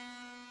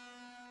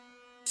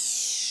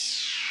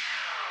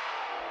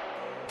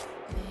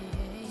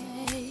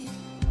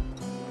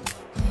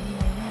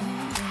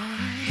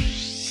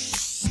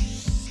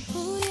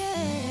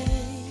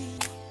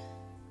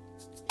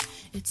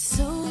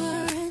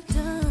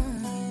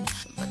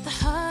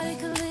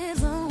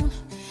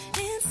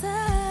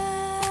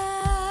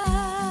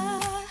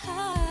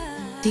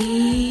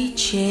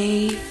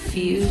DJ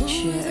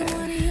Future.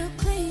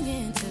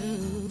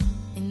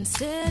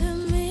 Instead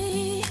of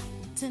me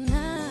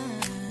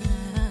tonight,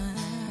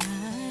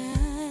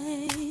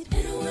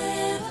 and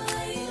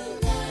wherever you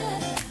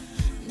are,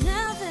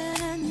 now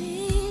that I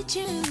need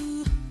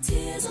you,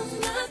 tears on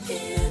my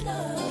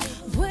pillow.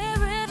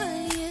 Wherever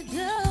you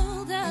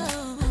go,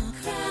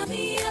 cry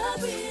me a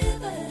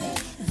river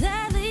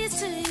that leads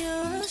to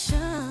your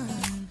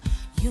ocean.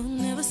 You'll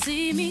never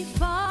see me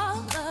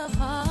fall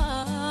apart.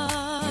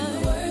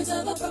 In the words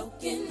of a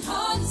broken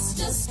heart, it's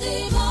just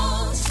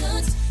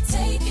emotions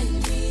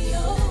taking me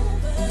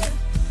over,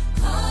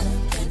 caught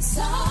up in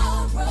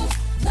sorrow,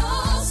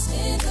 lost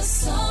in the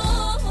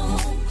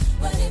song.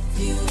 But if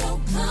you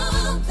don't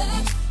come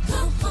back,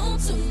 come home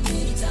to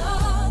me,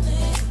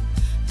 darling.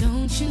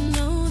 Don't you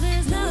know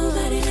there's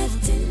nobody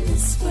left in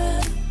this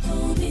world?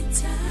 Hold me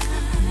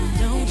tight.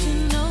 Don't you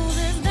know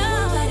there's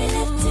nobody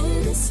left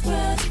in this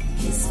world?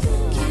 Kiss the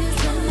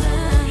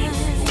light.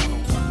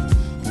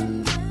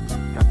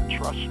 Got to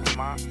trust me,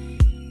 ma.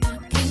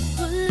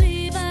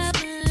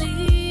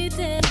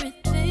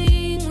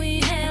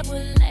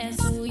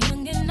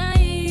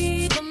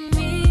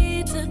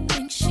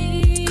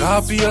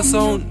 Copy your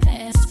sound.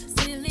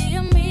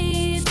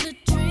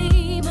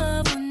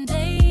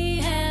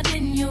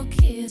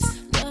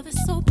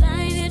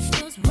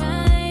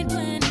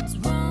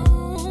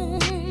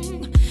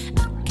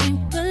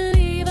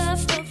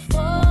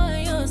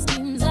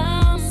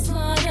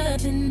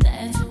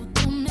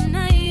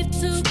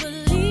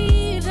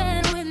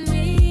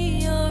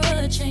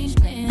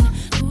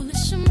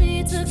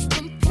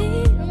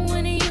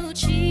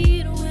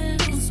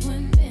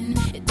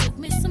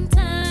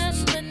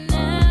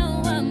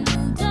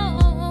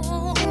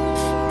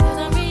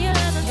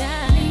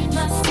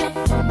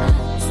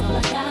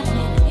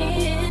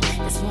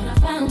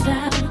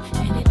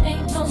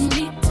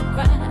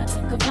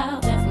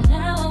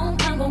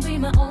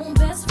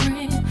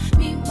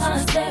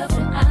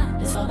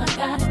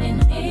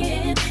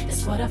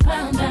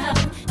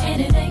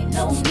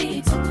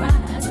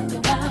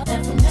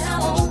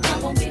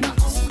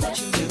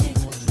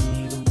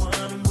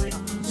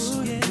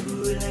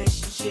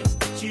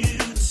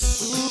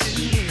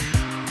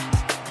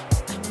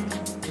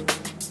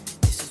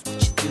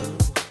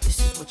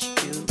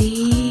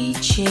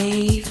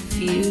 DJ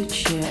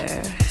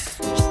Future.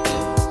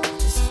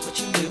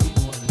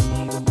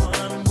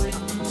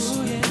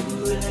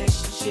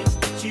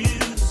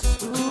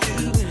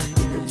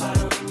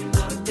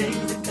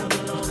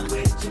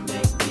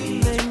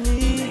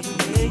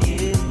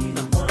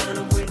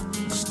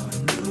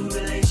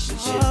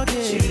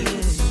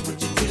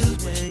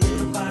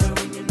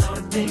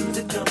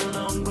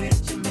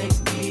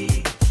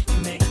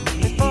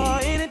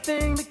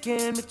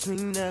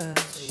 Between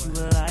us, you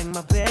were like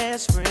my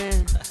best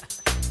friend,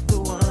 the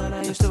one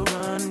I used to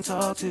run and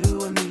talk to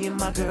when me and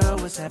my girl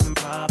was having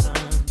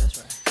problems. That's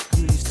right.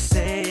 You used to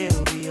say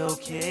it'll be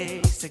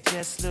okay,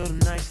 suggest little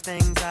nice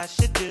things I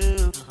should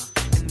do.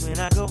 And when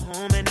I go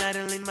home at night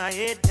and lay my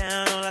head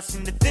down, all I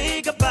seem to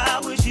think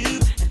about was you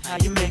and how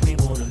you make me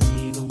wanna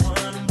be the one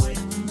I'm with.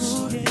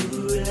 A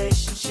new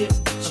relationship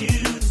with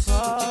you. That's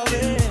what you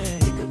do.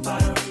 Think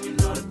about her and you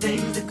know the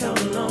things that come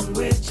along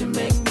with you.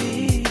 Make me.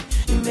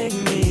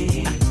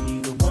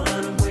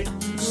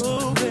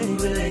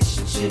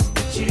 Relationship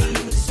with you,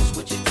 this is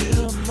what you do.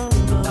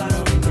 I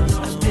don't even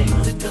know the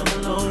things that come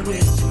along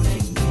with you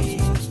make me.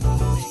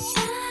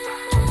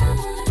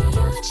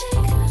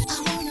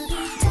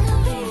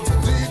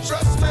 Do you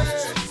trust me?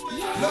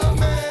 Love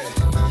me?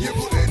 You're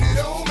putting it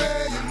on me,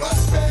 you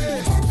must be.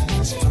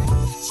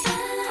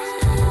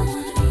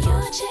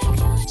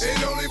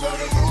 Ain't only for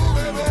the move,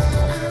 baby.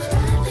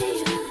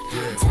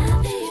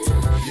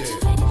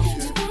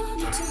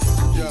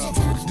 Yeah.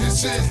 This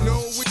is no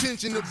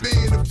intention of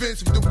being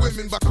offensive to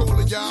women by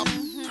calling y'all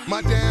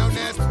my down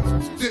ass.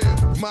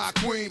 Yeah, my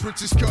queen,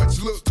 Princess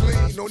cuts look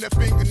clean. On that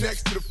finger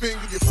next to the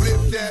finger, you flip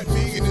that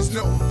me, and there's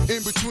no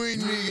in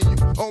between me and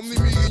you. Only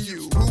me and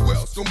you. Who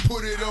else gon'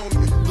 put it on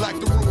me? Like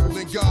the rule,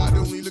 and God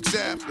only looks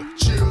after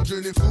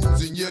children and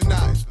fools, and you're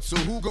nice. So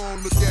who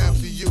gon' look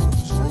after you?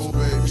 True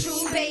baby.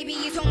 True baby,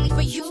 it's only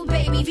for you,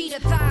 baby. Be the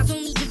thighs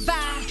only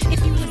divide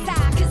if you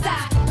decide. 'Cause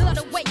I love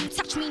the way you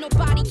touch me,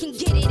 nobody can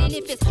get it. And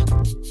if it's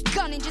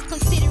gunning, just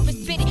consider it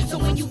spitting. So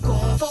when you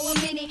gone for a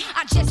minute,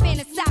 I just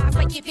fantasize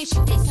like if it's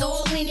you, it's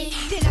all in it.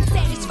 Then I'm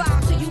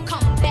satisfied till you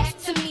come back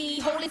to me,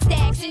 holding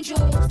stacks and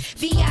jewels.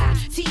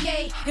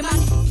 V-I-T-A and my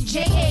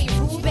J-A,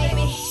 Rule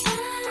baby.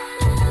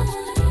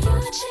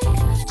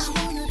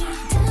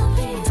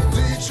 Do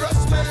you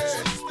trust me?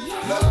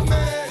 Love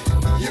me?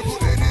 You're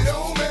putting it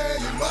on me,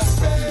 you must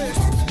be.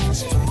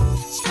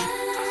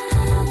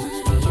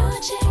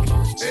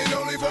 Ain't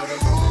only for the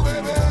move,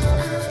 baby.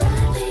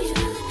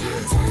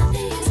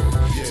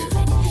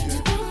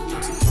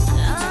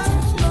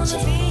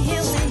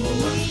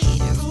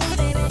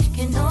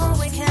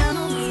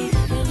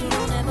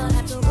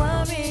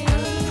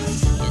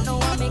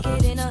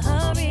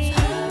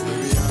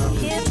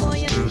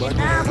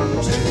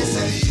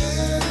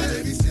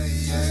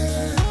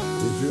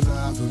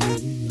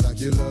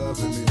 you're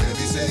loving me.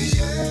 Baby, say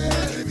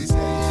yeah. Baby, say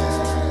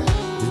yeah.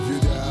 If you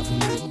die for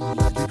me,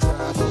 like you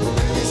cry for me.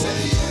 Baby,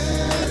 say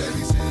yeah.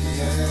 Baby, say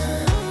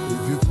yeah.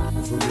 If you cry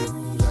for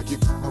me, like you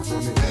cry for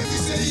me. Baby,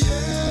 say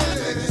yeah.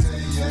 Baby,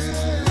 say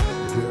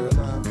yeah. Girl,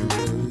 I'm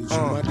crazy.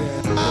 My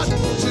dad. I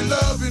know you're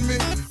loving me,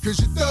 cause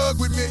you thug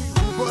with me.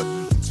 But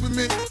with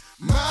me,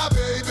 my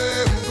baby,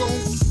 who gon'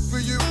 for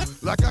you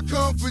like I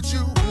comfort you.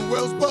 Who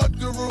else but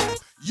the rule?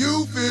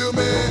 You feel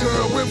me?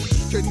 Girl, when we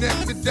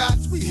connect the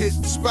dots, we hit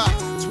the spot.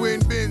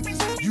 Twin Benzes,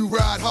 you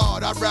ride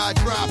hard, I ride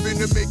dropping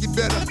to make it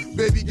better.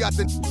 Baby got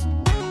the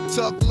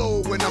tuck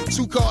low when I'm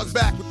 2 cars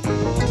back.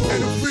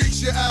 And it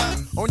freaks you out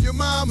on your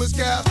mama's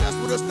couch. That's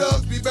what us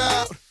thugs be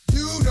about.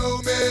 You know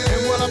me.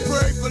 And while I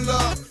pray for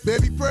love,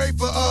 baby, pray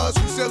for us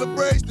who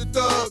celebrates the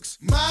thugs.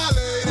 My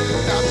lady.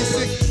 I be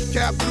sick,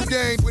 capital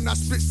game when I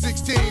spit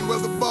 16. Well,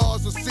 the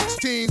bars are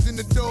 16s in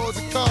the doors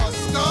of cars.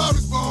 The star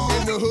is born.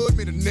 In the hood,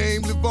 may the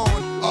name live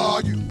on.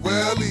 Are you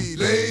welly,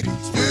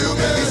 ladies? Feel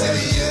me? Baby, say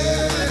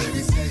yeah.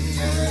 Baby, say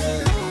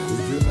yeah.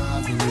 If you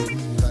lie for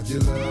me, like you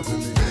love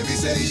me. Baby,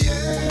 say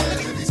yeah.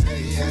 Baby,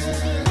 say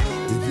yeah.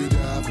 If you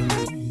die for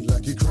me,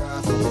 like you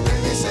cry for me.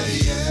 Baby, say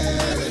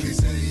yeah. Baby,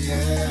 say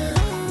yeah.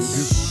 If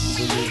you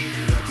for me,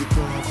 like you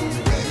cry for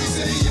me. Baby,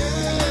 say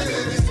yeah.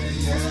 Baby, say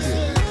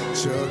yeah.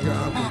 Chuck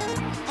out.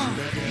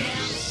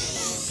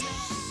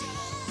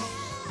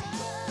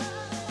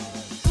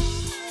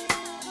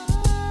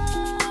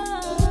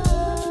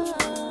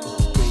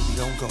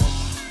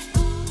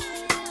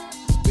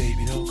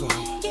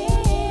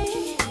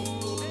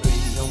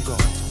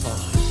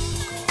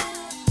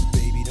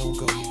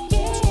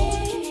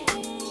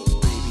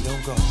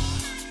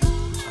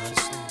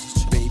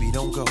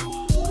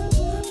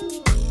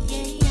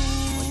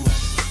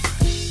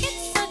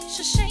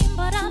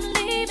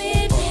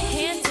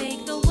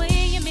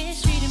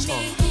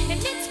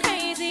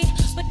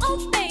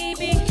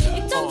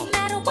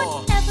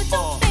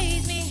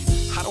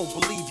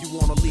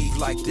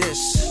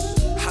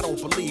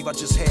 I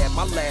just had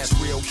my last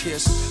real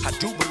kiss. I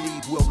do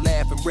believe we'll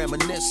laugh and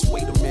reminisce.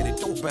 Wait a minute,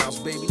 don't bounce,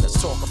 baby.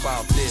 Let's talk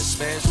about this,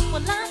 man.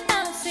 Well, I'm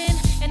bouncing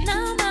and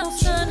I'm out,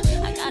 son.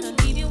 I gotta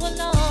leave you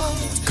alone.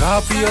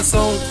 Copy a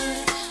song.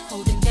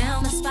 Holding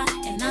down the spot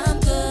and I'm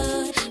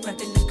good.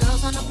 Repping the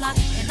girls on the block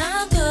and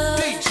I'm good.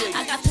 DJ,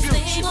 I got this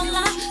thing on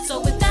lock, so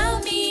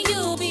without me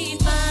you'll be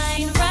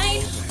fine,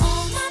 right?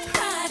 All my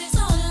pride is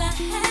all I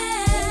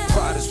have.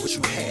 Pride is what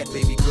you had,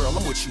 baby girl.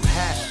 I'm what you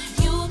have.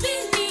 You'll be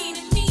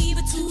needing me,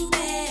 but too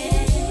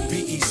bad. Be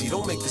easy,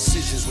 don't make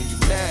decisions when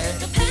you're mad.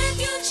 The path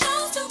you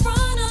chose to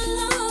run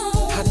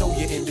alone. I know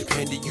you're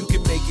independent, you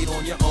can make it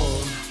on your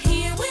own.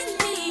 Here with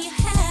me, you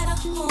had a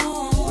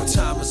home. But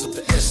time is of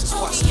the essence,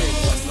 why stay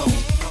alone?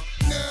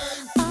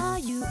 Are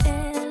you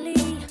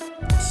Ellie?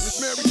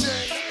 Miss Mary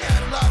Jane,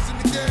 had lots in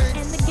the game.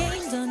 And the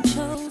game done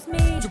chose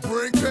me. To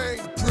bring pain,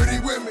 pretty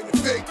women and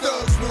fake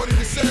thugs, wanted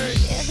the same.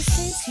 Ever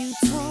since you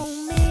told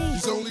me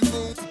There's only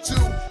room for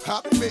 2,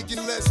 I've been making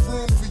less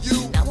room for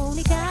you. now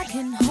only God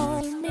can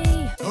hold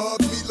me.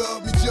 Hug me,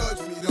 love me, judge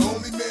me. The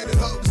only man that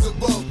hugs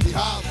above me,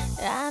 holler.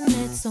 I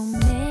met so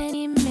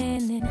many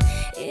men and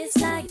it's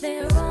like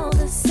they're all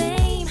the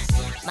same.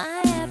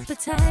 My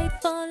appetite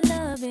for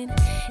loving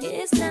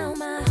is now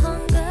my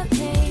hunger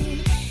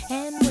pain.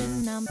 And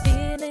when I'm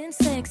feeling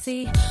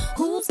sexy,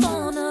 who's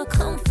gonna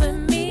comfort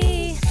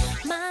me?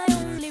 My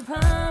only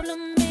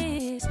problem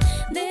is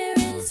their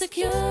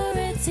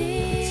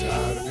insecurity.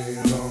 Tired of being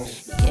alone.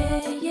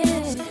 Yeah,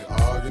 yeah,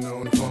 Arguing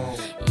on the phone.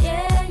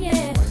 yeah,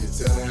 yeah, Why you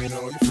telling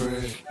on your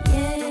friend?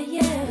 yeah,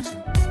 yeah.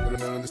 But I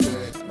don't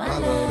understand. My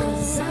love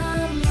is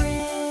I'm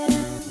real.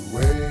 The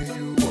way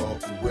you walk,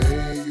 the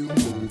way you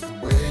move, the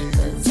way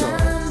you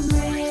talk, I'm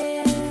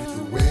real.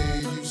 the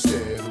way you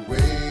stare, the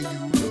way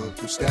you look,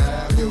 your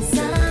style, your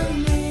hair,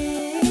 I'm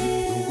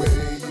real. the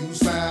way you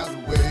smile, the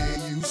way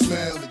you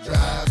smell, it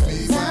drives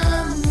me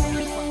wild. I'm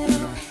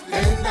real.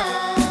 And I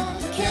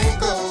can't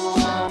go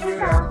on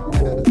without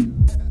you.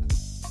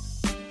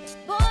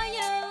 Boy,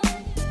 you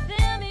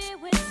fill me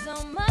with so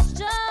much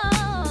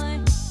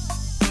joy.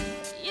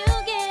 You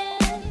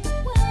get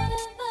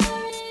whatever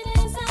it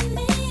is I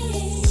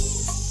need.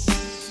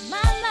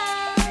 My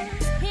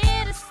love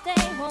here to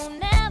stay, won't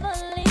never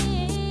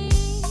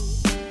leave.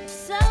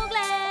 So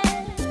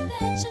glad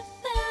that you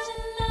fell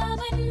in love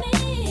with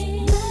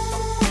me.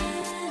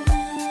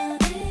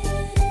 Love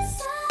is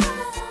so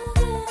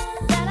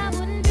good that I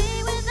wouldn't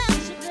be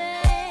without you,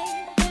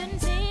 babe. Couldn't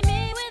see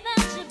me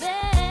without you,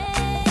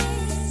 babe.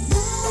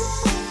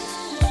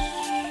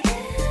 Love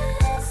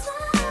is so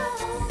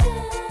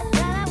good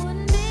that I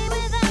wouldn't be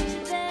without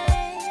you,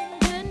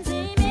 babe. Couldn't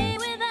see me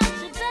without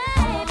you,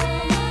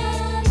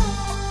 babe.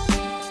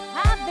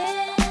 I've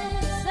been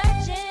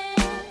searching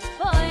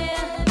for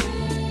you.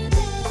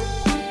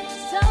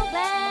 So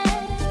glad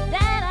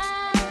that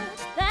I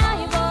found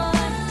you,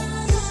 boy.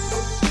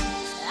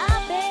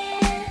 I've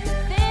been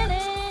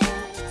feeling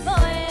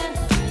for you.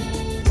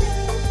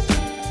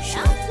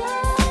 I'm so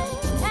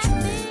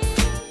happy,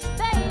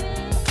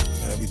 baby.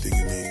 Everything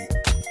you need.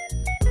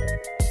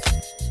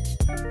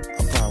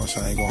 I promise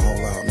I ain't gonna hold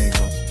out,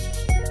 nigga.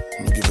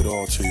 I'm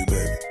all to you,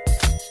 baby.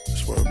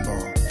 Swear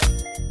upon.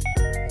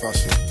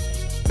 Bust it.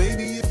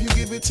 Baby, if you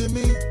give it to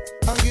me,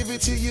 I'll give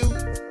it to you.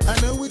 I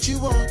know what you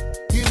want,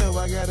 you know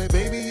I got it.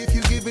 Baby, if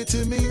you give it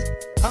to me,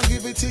 I'll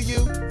give it to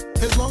you.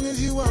 As long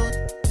as you want,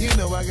 you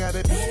know I got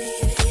it. Baby,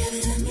 if you give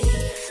it to me,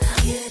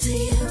 I'll give it to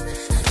you.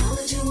 I know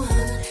what you want,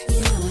 you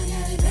know I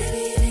got it.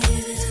 Baby, if you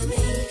give it to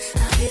me,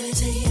 I'll give it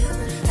to you.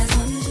 As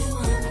long as you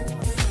want.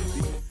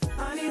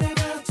 I need a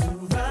girl to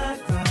ride.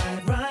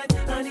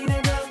 I need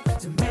a girl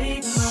to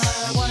make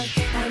my wife.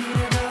 I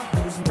need a girl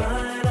who's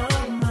right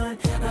on mine.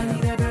 I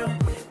need a girl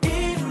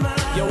in my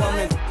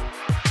life.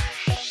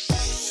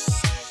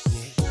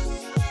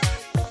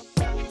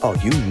 Oh,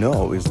 you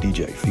know it's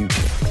DJ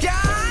Future.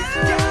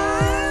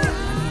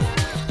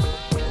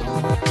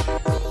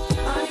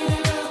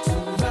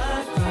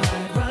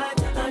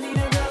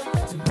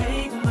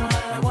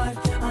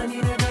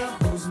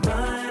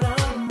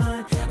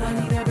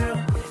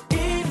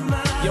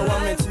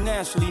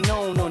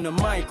 Known on the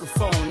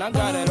microphone. I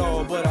got it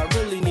all, but I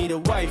really need a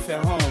wife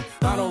at home.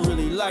 I don't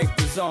really like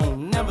the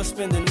zone, never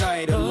spend the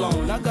night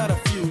alone. I got a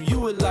few you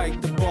would like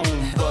the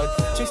bone, but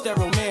chicks that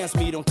romance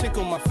me don't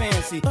tickle my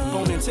fancy.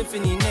 Boning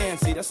Tiffany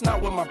Nancy, that's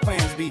not what my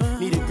plans be.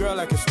 Need a girl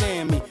that can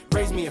stand me,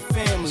 raise me a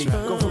family,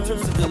 go from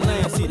trips to the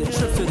land, see the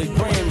trip to the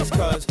Grammys.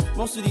 Cause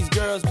most of these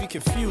girls be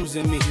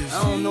confusing me.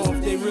 I don't know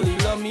if they really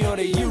love me or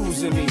they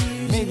using me.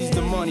 Maybe it's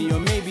the money or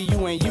maybe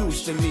you ain't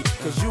used to me.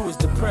 Cause you was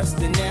depressed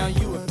and now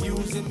you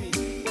abusing me.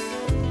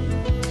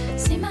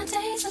 See, my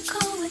days are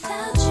cold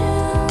without you,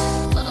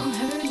 but I'm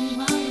hurting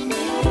while I'm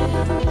with you.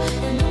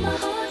 And though my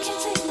heart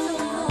can't take no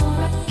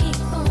more, I keep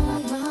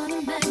on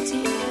running back to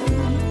you.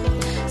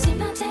 See,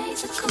 my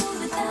days are cold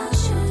without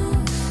you,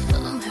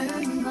 but I'm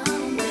hurting while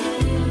I'm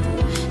with you.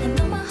 And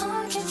though my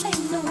heart can't take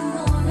no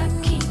more, I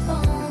keep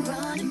on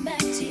running back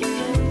to you.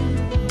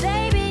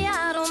 Baby,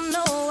 I don't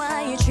know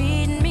why you're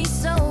treating me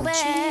so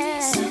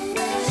bad.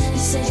 You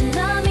said you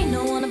love me,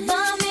 no one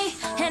above me,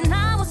 and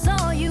I was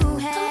all you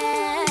had.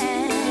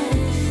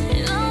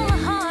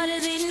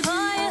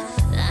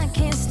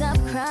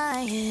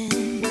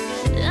 Crying.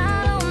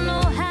 I don't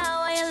know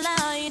how I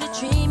allow you to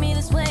treat me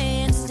this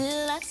way, and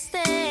still I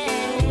stay.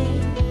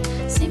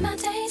 See, my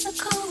days are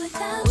cold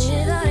without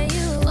you,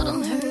 but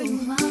I'm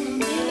hurting while I'm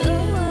with you.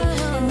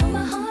 And though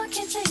my heart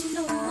can't take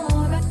no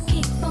more, I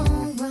keep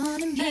on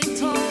running back to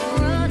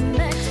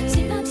you.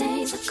 See, my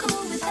days are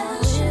cold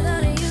without you,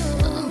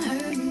 but I'm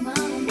hurting while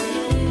I'm with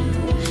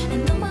you. And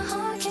though my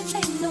heart can't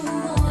take no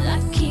more, I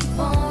keep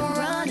on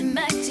running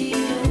back to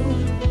you.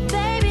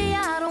 Baby,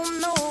 I don't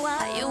know why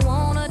you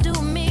wanna do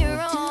me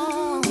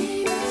wrong.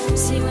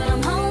 See, when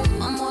I'm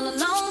home, I'm all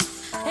alone,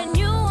 and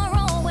you are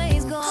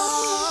always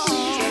gone.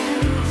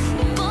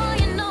 Boy,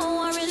 you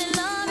know I really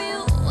love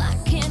you, I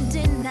can't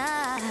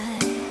deny.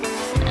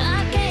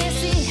 I can't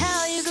see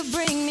how you could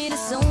bring me to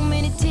so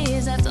many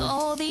tears after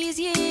all these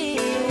years.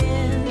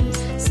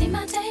 See,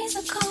 my days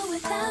are cold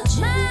without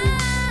you,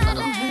 but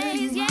I'm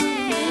hurting while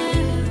I'm with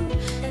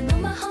you. And though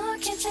my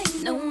heart can't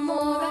take no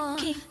more, I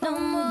keep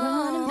on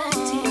running back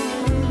to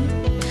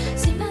you.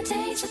 See, my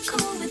days are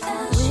cold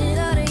without you,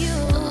 but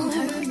I'm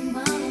hurting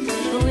while I'm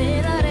with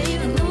you.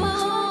 And though my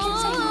heart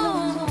can't take no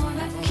more,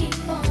 I keep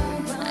on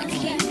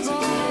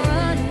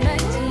running back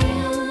to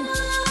you.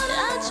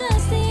 I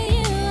trusted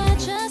you.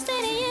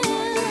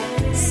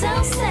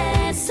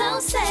 So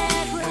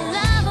sad, what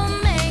love will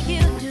make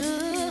you do.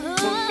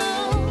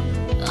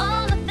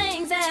 All the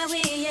things that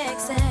we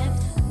accept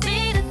be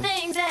the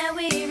things that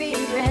we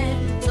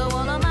regret. So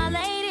all of my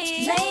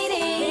ladies,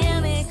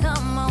 hear me,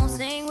 come on,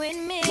 sing with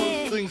me.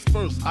 First things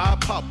first, I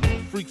pop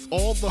them, freaks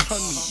all the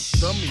honeys,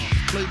 dummies,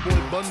 playboy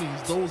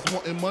bunnies, those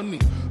wanting money.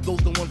 Those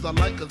the ones I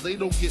like, cause they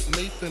don't get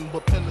Nathan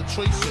but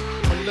penetration.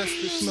 Unless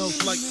it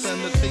smells like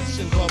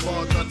sanitation.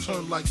 Garbage, I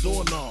turn like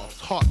doorknobs.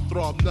 Heart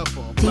throb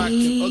never, black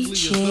and ugly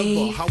as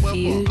ever.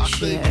 However, I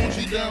stay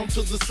Gucci down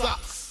to the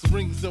socks.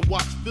 Rings and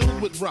watch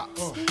filled with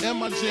rocks. And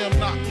my jam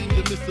knocking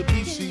the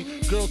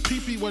Mitsubishi. Girls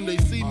pee-pee when they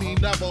see me.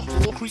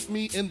 Navajo creep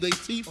me in they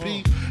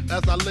teepee.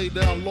 As I lay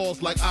down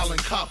laws like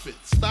Island Coppet.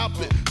 Stop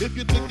it, if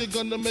you think they're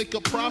gonna make a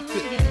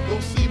profit.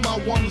 Don't see my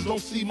ones, don't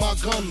see my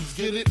guns.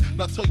 Get it?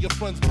 Now tell your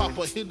friends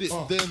Papa hit it,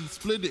 then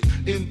split it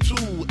in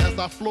two. As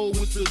I flow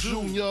with the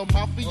Junior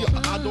Mafia.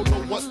 I don't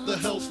know what the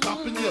hell's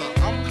stopping ya.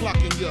 I'm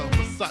clocking ya,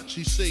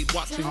 Versace shade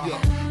watching ya.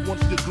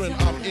 Once you grin,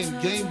 I'm in,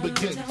 game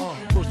begins.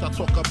 First I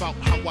talk about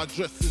how I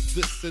dress is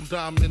this, and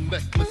diamond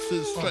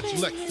necklaces, stretch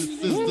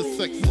Lexuses. The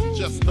sex is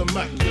just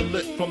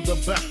immaculate. From the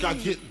back I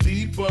get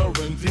deeper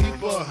and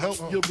deeper. Help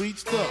you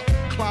reach the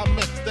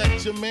climax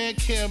that your man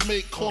can't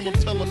make. Call him,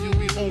 tell him you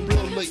be home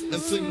real late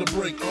and sing the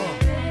break.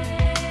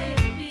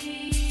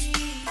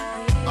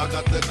 I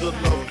got that good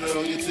love,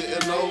 girl, you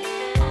didn't know.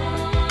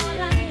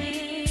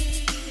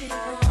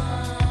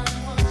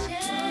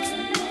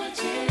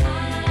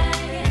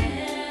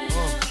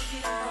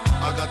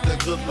 I got that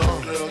good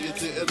love, girl, you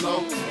didn't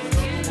know.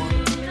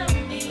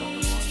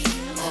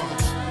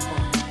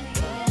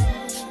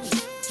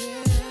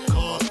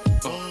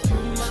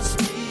 Must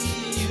be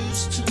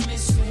used to me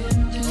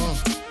spending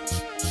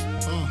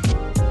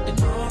and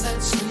all that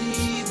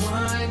sweet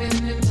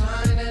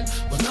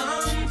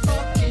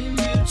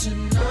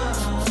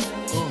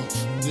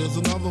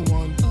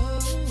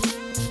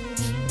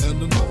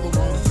another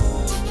one.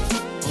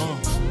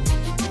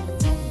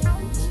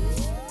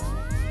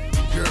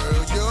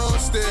 Girl, your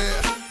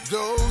stare,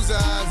 those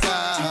eyes,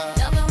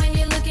 love it when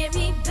you look at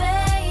me,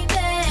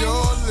 baby.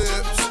 Your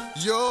lips,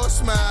 your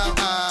smile,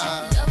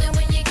 love it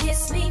when you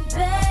kiss me,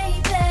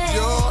 baby.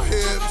 Your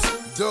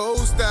hips,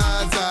 those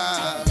thighs,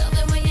 love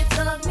it when you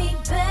fuck me,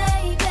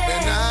 baby.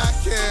 And I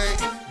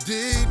can't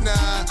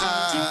deny.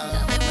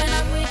 Love it when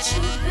I'm with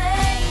you,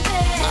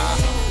 baby. I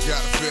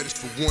got a fetish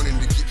for wanting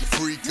to get the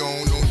freak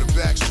on the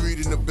back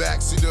street in the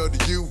backseat of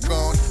the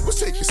Yukon. What's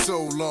taking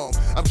so long?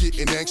 I'm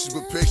getting anxious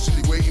but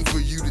patiently waiting for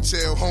you to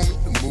tell homie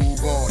to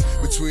move on.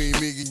 Between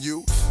me and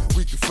you,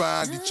 we can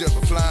find each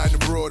other flying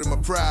abroad in my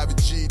private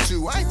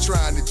G2. I ain't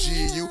trying to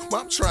G you,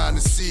 I'm trying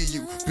to see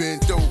you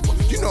bent over.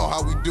 You know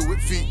how we do it,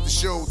 feet to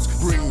shoulders,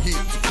 bring heat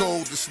to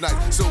cold this night,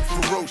 so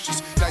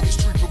ferocious. Now your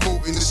street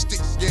promoting the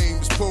stick game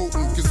is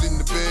potent, cause in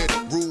the bed,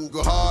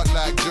 Ruger hard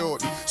like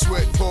Jordan,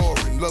 sweat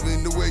pouring,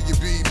 loving the way you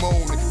be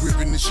moaning,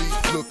 gripping the sheet,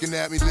 looking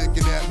at me,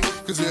 licking at me,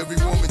 cause every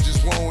woman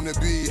just wanna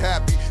be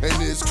happy, and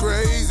it's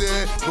crazy,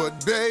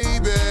 but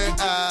baby,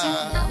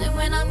 I love it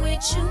when I'm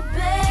with you,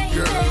 baby.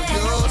 Girl,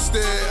 your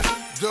stare,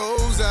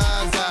 those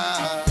eyes,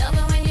 love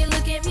it when you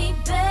look at me,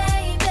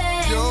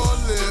 baby. Your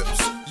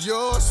lips,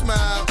 your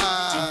smile,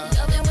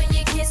 love it when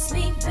you kiss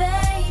me,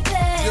 baby.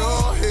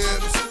 Your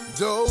hips,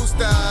 those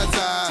thighs,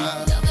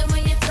 love it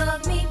when you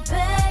fuck me,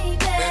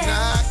 baby. And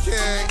I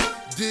can't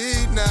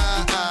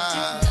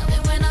deny. Love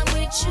it when I'm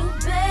with you,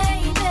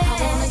 baby. I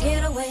wanna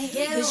get away,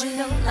 cause you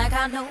know, like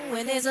I know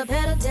when there's a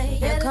better day.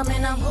 You're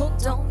coming, I'm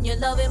hooked on your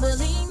love and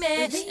believe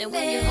me. And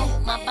when you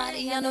hold my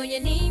body, I know you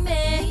need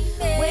me.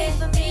 Wait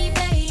for me,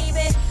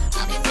 baby.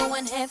 I've been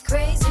going half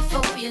crazy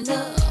for your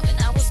love. And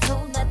I was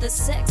told that the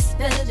sex is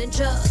better than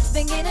drugs.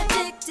 Been getting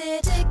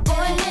addicted,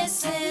 boy,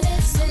 listen.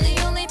 I'm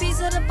the only piece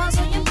of the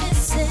puzzle you're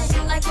missing.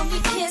 Like when we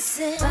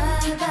kissing.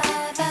 Bye,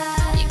 bye,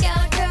 bye. You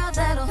got a girl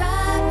that'll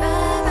ride,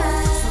 ride,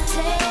 ride.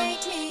 So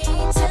take me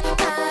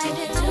tonight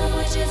and do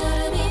what you do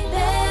to me,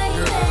 baby.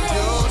 Girl,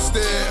 your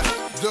stare,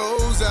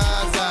 those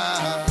eyes,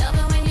 love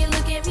it when you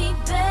look at me,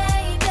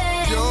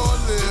 baby. Your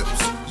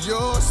lips,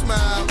 your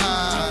smile,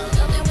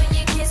 love it when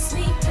you kiss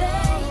me,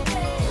 baby.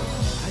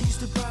 I used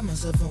to pride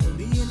myself on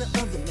being the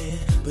other man,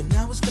 but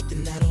now it's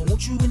flipping. I don't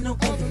want you with no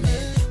other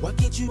man. Why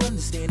can't you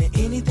understand that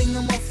anything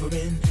I'm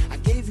offering? I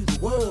gave you the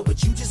world,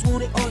 but you just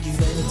wanted arguing.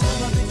 The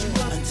time I picked you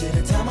up until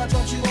the time I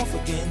dropped you off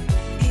again.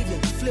 Even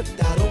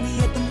flipped out on me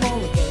at the mall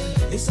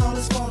again. It's all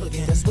his fault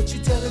again. That's what you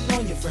telling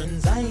all your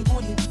friends. I ain't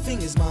pointing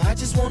fingers, ma. I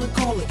just wanna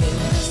call again.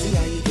 See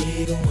how you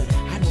get going.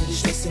 I know the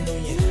stressing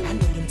on you. I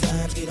know them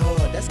times get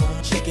hard. That's why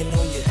I'm checking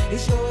on you.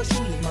 It's yours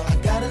truly, ma. I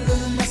got a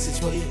little message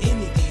for you.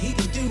 Anything he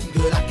can do,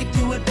 good, I can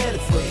do it better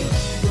for you.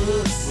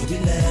 Us, when we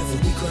laugh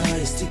and we cry,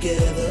 it's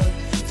together.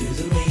 Through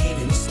the rain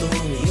and the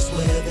stormiest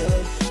weather,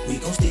 we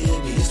gon' still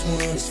be this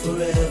one. It's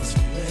forever.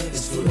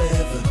 It's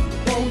forever.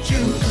 Won't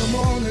you come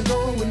on and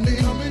go with me?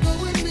 Come and go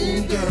with me,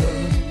 ooh,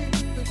 girl.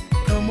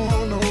 Come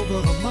on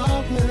over to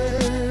my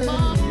place.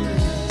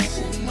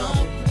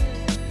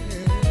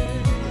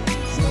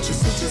 Won't you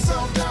sit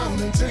yourself down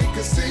and take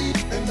a seat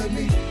and let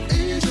me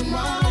ease your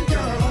mind,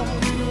 girl?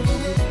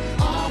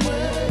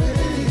 Always.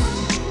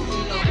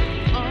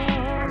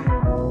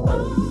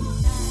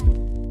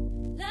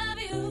 Love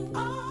you,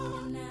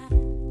 and I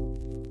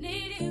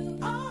need you.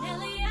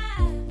 Nelly,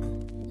 I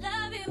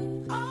love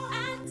you,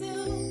 I do.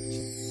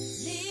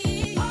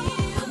 Need you.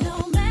 No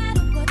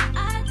matter what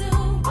I do,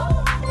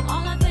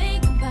 all I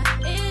think about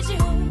is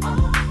you.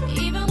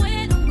 Even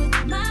when I'm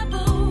with my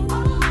boo,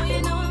 you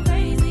know I'm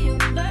crazy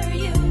over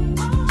you.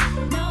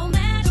 No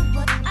matter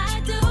what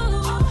I do,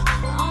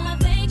 all I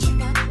think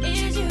about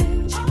is you.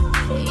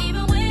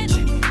 Even when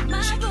I'm with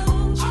my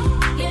boo,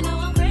 you know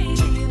I'm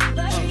crazy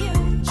over you.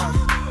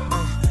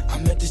 I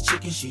met this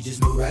chick and she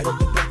just moved right up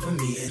the block for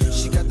me. And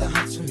she got the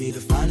hots for me,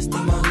 the finest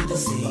thing my hood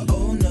has seen. But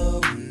oh no,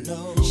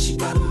 no, she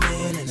got a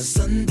man and a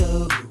son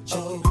though.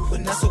 Oh,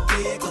 but that's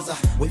okay, cause I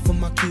wait for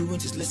my cue and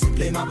just listen,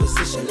 play my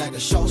position like a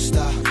show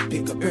star.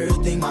 Pick up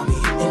everything, mommy,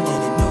 and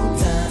then in no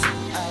time,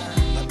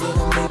 I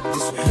better make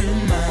this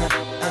one mine.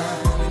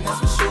 And that's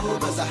for sure,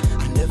 cause I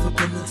never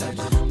been the type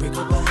to break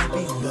up a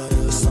happy home. But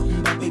there's something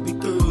about baby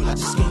girl, I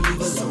just can't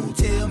leave alone.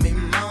 Tell me,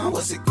 mom,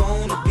 what's it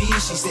gonna be?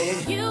 She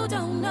said, You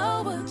don't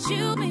know what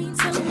you mean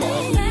to Come me.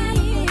 on.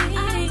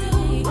 I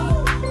do.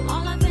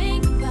 All I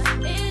think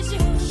about is you.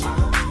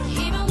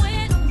 Even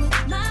when I'm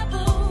with my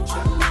boo,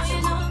 you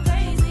know I'm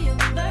crazy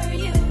over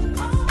you.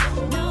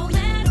 No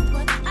matter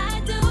what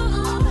I do,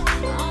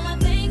 all I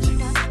think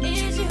about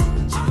is you.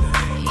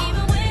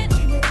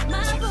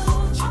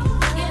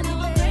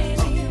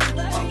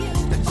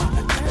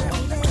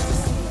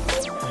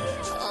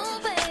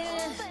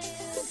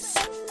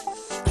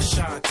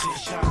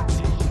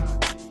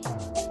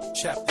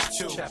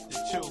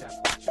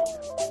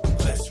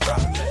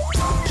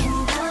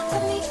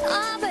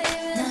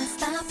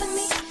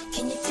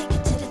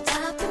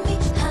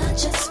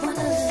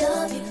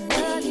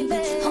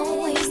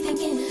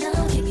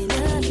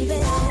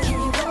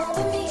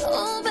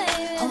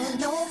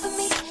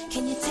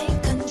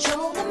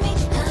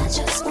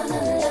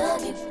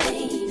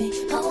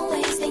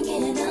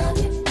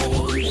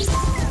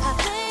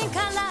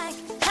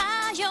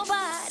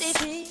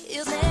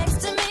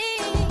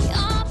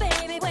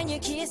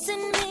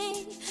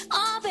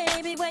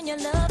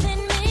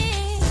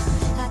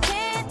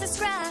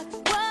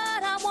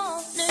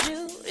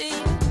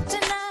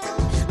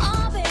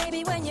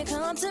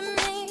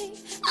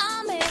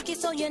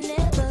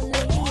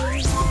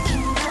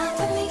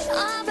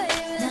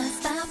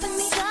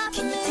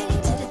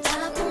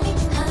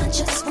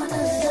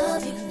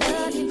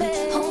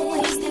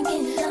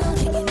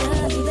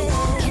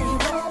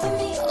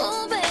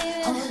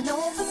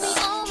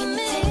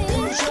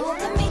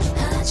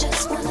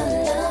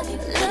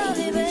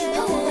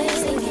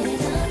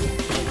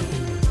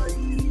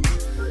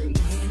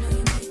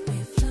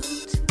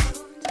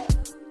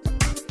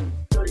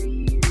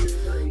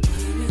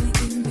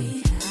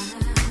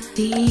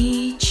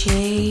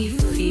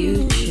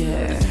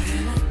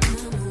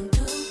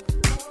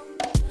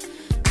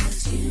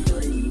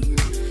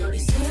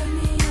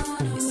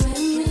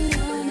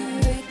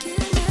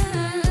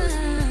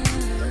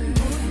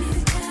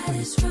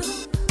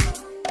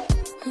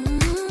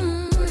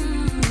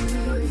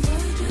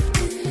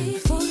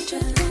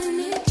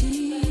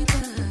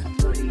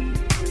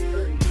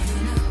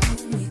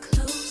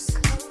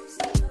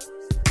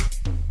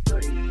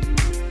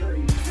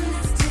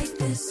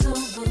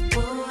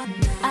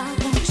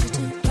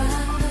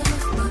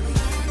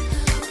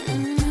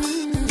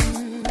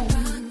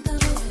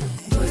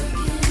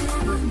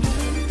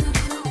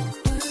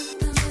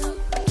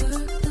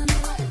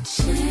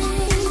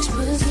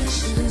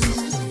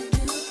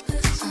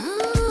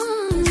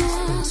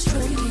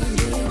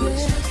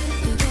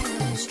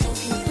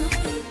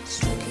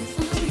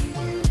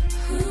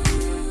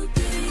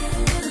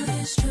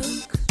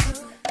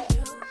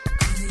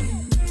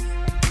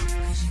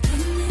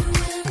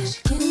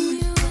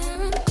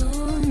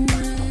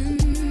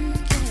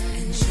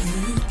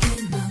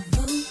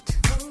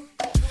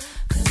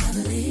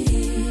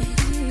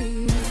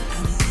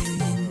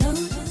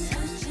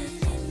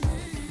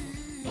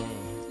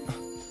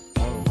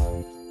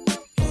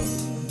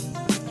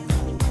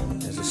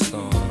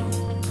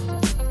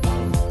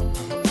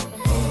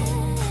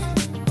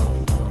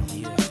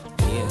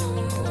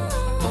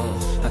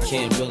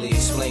 can't really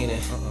explain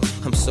it.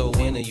 I'm so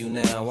into you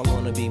now, I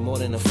wanna be more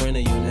than a friend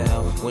of you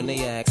now. When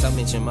they ask, I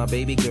mention my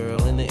baby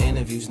girl in the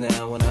interviews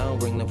now. And I don't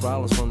bring the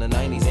problems from the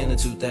 90s and the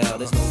 2000s.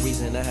 There's no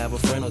reason to have a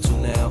friend or two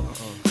now,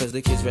 cause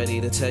the kid's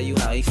ready to tell you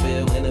how he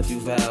feel in a few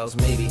vows.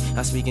 Maybe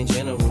I speak in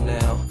general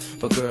now,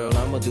 but girl,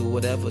 I'ma do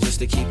whatever just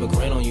to keep a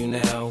grin on you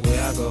now.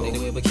 Where I go, they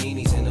wear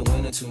bikinis in the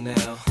winter too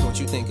now. What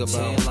you think about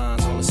tan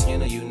lines on the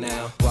skin of you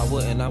now? Why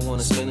wouldn't I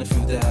wanna spend a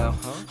few thou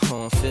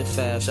on Fifth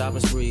Ave, shopping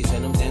sprees,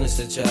 and them dinners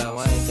to chow?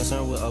 I ain't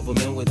concerned what other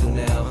men would do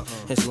now,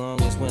 as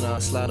long as when I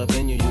slide up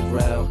in you, you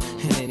growl.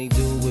 And any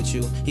dude with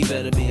you, he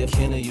better be a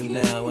kin of you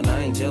now. And I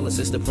ain't jealous,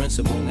 it's the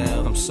principle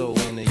now. I'm so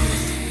into you.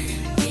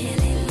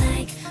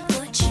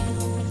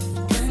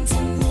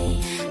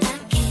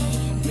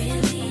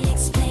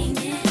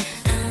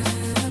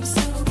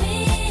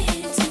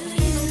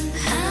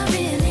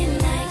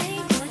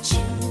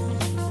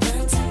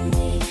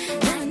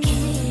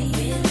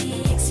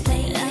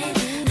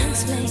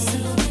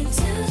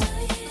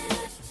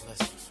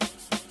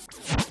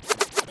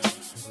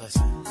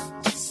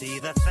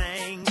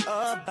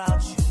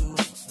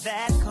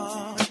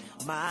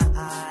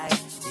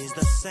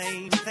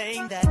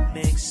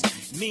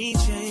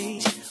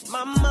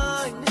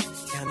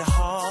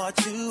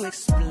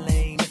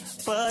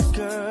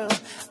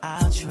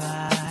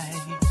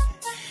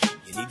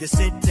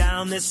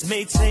 This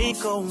may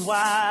take a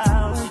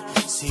while.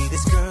 See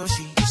this girl,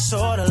 she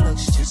sorta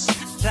looks just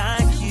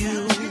like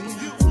you.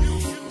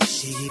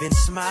 She even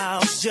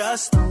smiles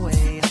just the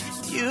way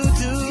you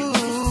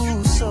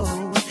do. So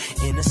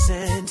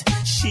innocent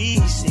she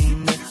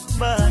seemed,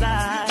 but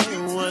I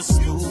was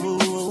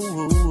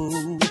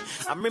fooled.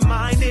 I'm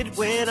reminded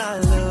when I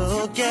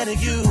look at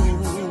you,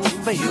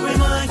 but you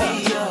remind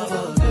me of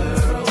a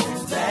girl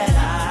that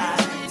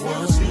I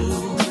once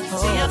knew.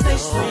 See your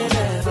face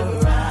whenever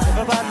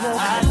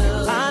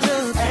I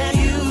look at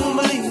you.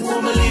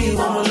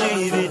 Won't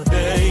believe it,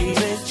 baby.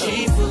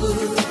 She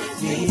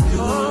put me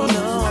through.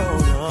 No.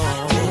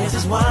 This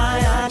is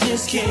why I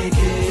just can't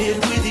get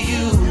with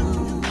you.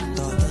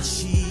 Thought that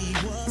she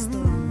was the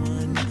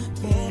one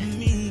for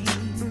me.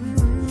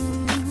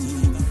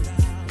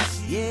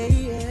 Yeah.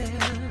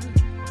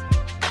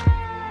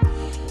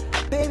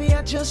 Baby,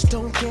 I just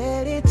don't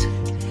get it.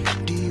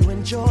 Do you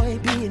enjoy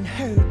being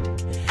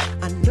hurt?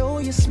 I know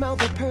you smell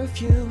the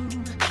perfume,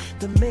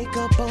 the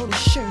makeup on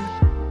his shirt.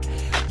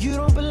 You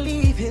don't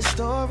believe his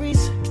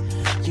stories.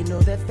 You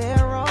know that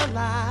there are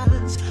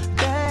lies.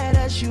 Bad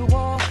as you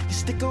are, you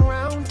stick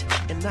around,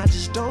 and I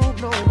just don't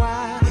know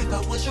why. If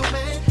I was your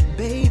man,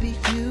 baby,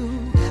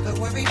 you never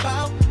worry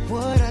about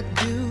what I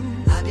do.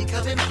 I'd be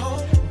coming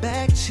home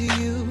back to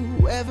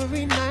you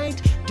every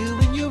night,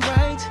 doing you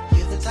right.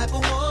 You're the type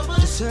of woman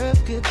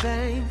deserve good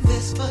fame.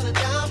 This full of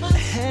diamonds, a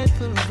head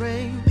full of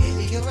rain.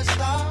 Baby, you're a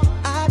star.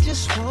 I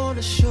just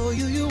wanna show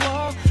you you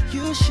are.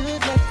 You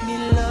should let me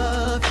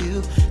love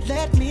you.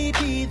 Let me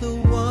be the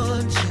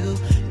one to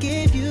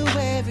give you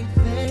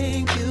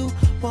everything you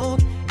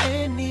want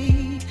and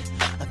need.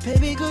 A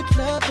baby, good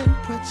love and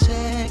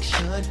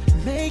protection.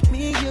 Make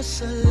me your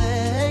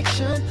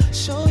selection.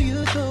 Show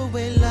you the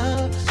way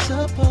love's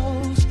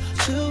supposed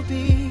to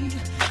be.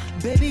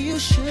 Baby, you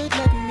should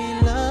let me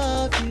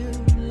love you,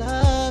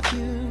 love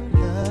you,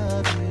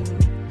 love you,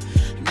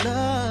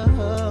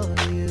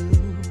 love you.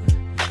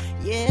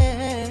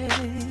 Yeah.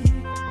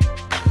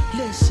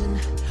 Listen,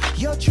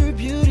 your true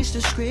beauty's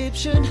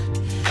description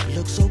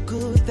looks so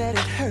good that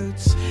it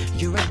hurts.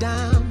 You're a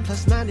dime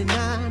plus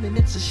 99, and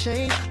it's a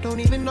shame. Don't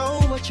even know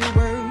what you're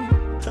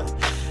worth.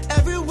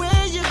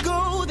 Everywhere you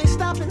go, they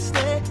stop and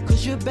stare,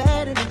 cause you're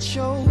bad and it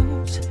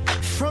shows.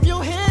 From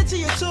your head to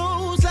your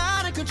toes,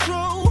 out of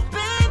control.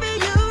 Baby,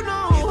 you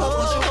know. If I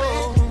was your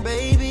man,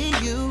 baby,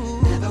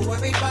 you never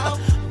worry about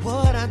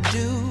what I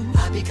do.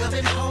 I'll be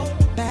coming home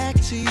back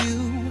to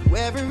you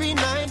every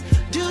night,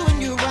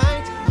 doing you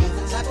right. You're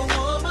the type of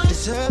woman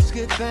deserves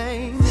good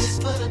things. This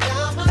full of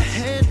diamonds, a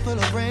handful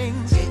of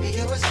rings. Baby,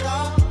 you're a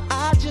star.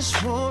 I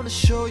just wanna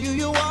show you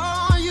you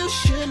are. You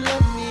should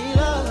let me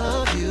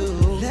love you.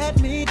 Let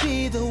me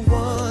be the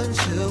one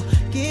to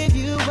give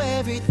you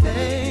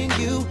everything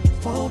you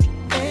want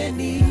and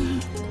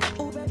need.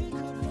 Oh, baby,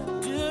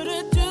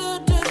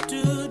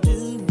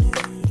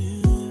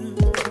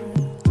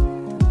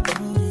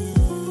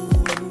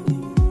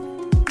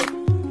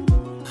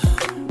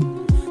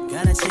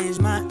 gotta change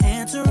my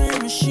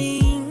answering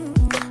machine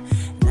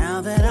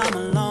now that I'm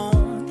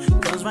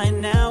alone. Cause right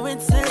now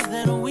it says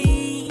that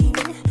we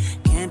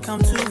can't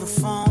come to the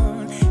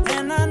phone.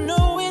 And I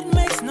know it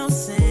makes no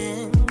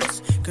sense,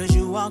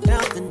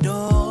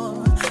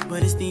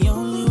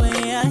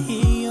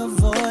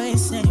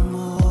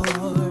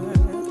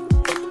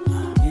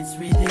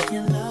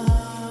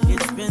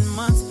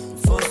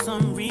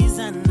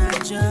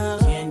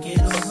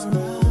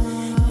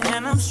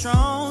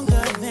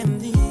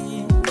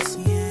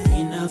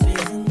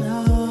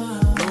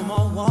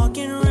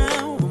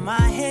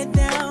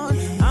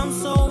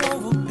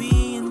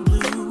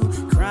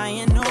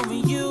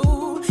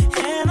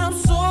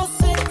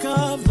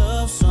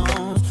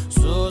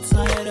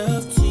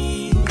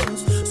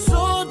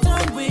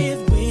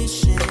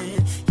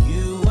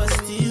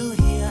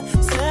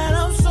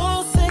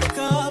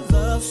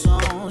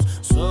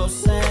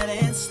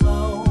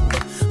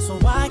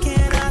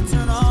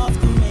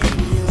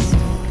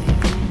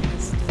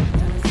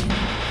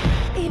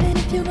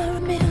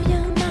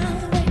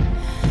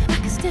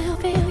 still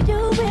feel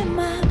you in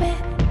my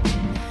bed.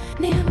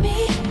 Near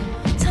me,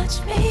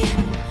 touch me,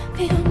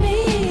 feel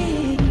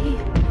me.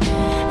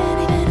 And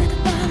even at the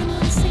bottom of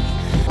the sea,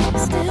 I'm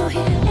still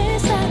here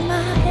inside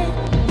my head,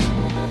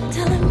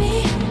 telling me,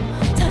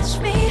 touch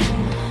me,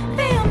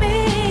 feel me.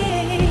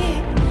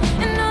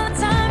 And all the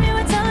time you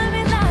were telling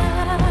me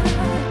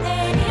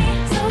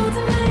lies. So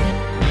tonight,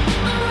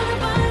 I'm gonna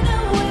find a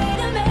way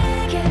to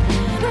make it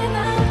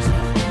without you.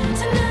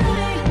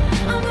 Tonight,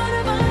 I'm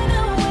gonna find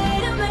a way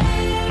to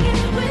make it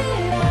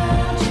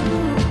without you.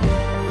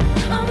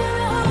 I'm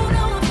gonna hold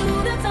on to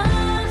the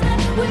times that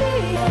we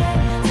had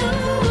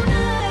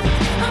tonight.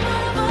 I'm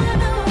gonna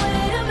find a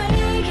way to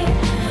make it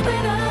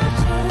without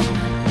you.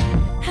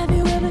 Have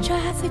you ever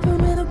tried sleeping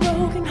with a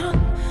broken heart?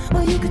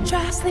 Well, you could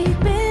try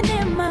sleeping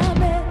in my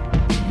bed.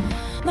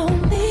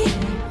 Lonely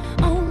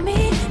on me,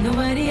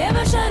 nobody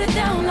ever shut it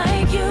down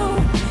like you.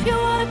 You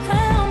are a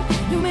clown,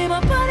 you made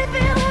my body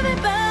feel heavy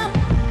bound.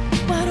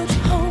 Why don't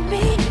you hold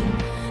me,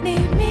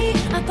 need me?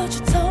 I thought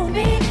you told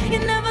me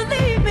you'd never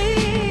leave me.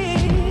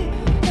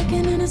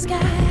 Looking in the sky,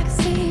 I can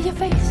see your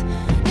face,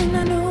 and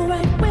I know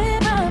right where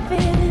I'm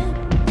feeling.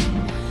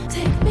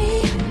 Take me,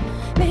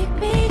 make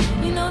me,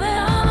 you know that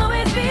I'll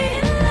always be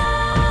in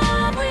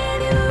love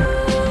with you,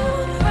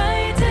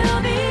 right till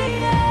the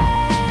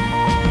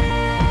end.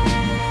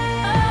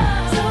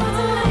 So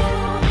tonight,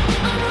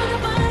 I'm gonna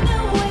find a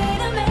way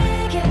to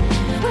make it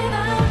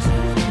without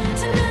you.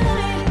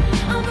 Tonight,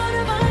 I'm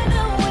gonna find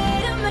a way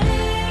to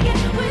make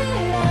it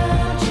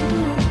without you.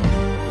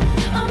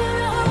 I'm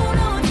gonna hold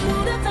on to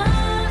the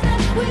times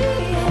that we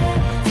had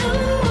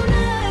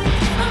tonight.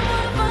 I'm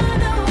gonna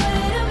find a way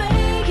to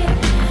make it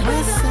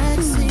without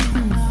you.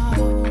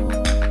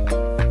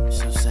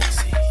 So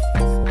sexy.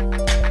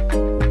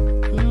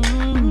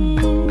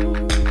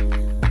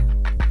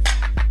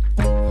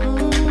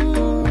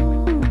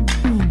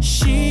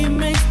 She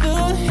makes the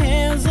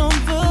hairs on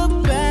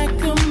the back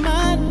of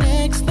my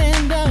neck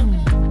stand up.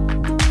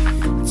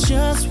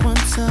 Just one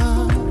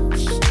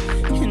touch,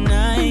 and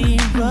I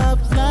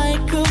erupt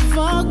like a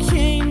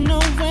volcano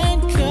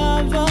and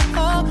cover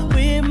up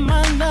with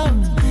my love.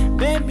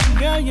 Baby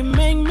girl, you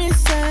make me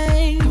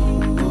say,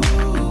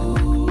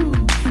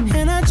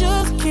 and I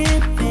just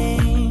can't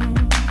think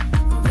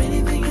of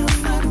anything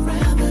else I'd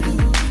rather do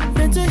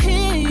than to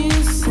hear you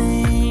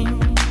sing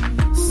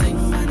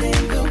my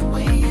name the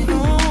way you do.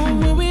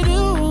 When we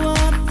do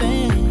our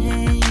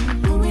thing,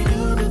 when we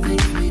do the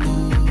things we do.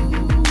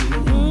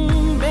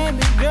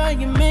 Baby girl,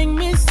 you make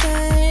me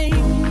say,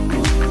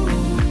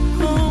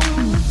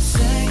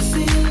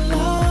 sexy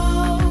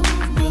love,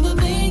 girl, the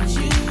things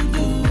you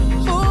do.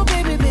 Oh,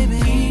 baby, baby,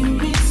 keep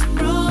me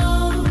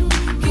strong,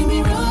 keep me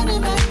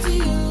running back to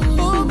you.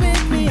 Oh,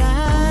 baby, I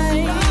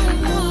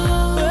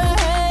love,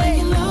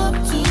 making love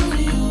to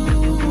you.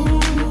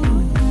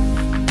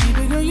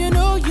 Baby girl, you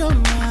know you're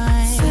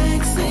mine.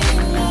 Sexy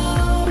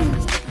love.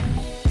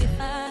 If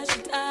I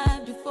should die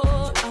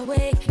before I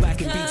wake,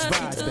 Black and Beats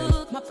vibes, baby.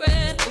 took my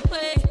breath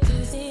away.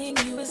 Losing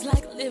you is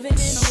like living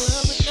in a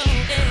world with no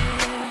air.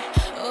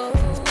 Oh,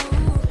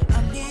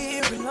 I'm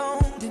here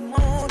alone, didn't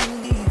wanna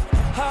leave.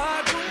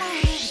 Hard to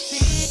move, the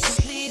feet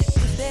complete.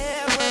 Is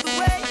there other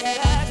way that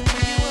I can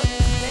give you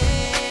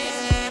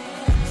understand?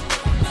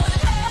 but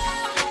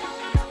how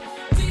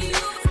do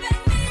you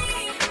expect me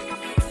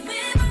to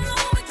live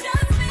alone with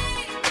just me?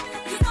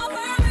 'Cause my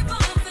world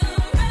revolves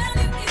around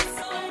you. It's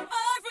so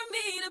hard for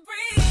me to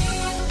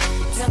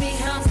breathe. Tell me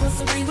how I'm supposed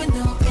to breathe with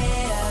no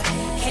air.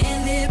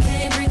 Can't live,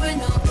 can't breathe with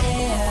no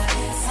air.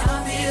 It's how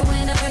I feel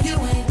whenever you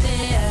ain't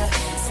there.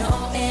 It's no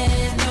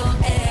air, no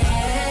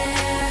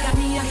air. Got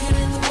me out here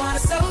in the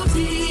water so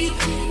deep.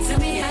 Tell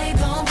me how you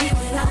gon' be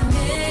without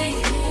me.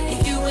 If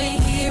you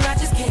ain't here, I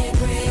just can't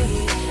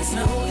breathe. It's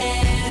no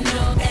air,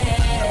 no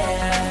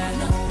air.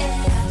 No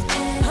air,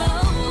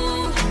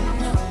 oh,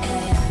 no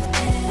air,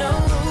 no.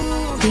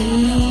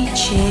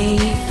 DJ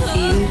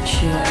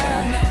Future.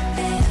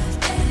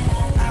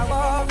 I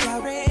walk, I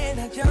ran,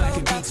 I Black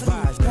and jumped Beats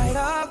vibes, baby. right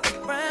off the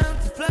ground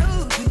to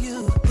flow to you.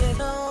 There's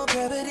no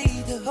gravity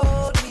to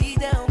hold me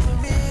down for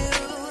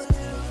real.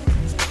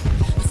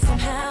 But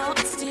somehow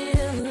I'm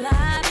still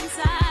alive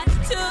inside.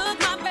 Took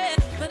my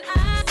breath, but I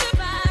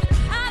survived.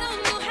 I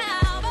don't know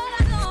how, but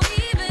I don't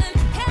even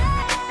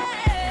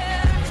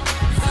care.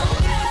 So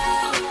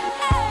how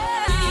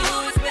do you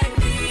expect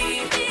me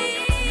to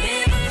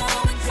live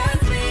alone with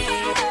just me?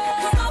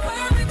 'Cause my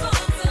world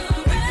revolves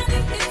around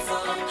you. It's so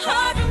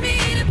hard for me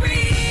to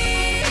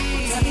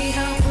breathe. Tell me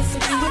how I'm supposed to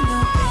be with no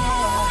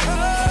air.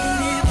 Can't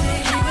live,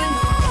 can't breathe with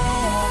no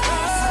air.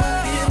 It's how I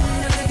feel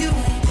whenever you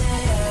ain't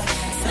there.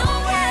 It's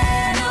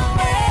nowhere,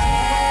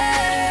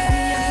 nowhere.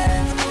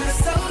 In the water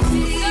so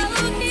deep.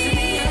 So Tell me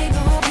deep. how you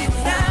gon' be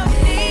without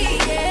me.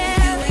 Yeah.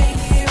 If you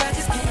ain't here, I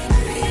just can't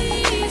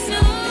breathe. Please,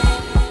 no.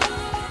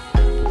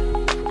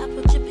 I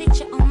put your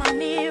picture on my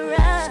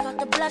mirror. Start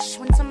to blush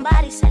when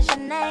somebody says your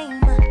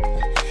name.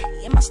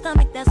 In my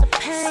stomach, there's a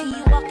pain. See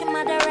you walk in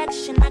my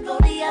direction, I go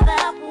the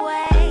other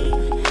way.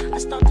 I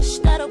start to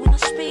stutter when I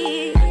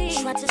speak.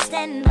 Try to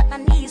stand, but my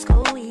knees go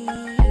weak.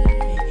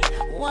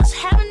 What's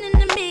happening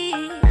to me?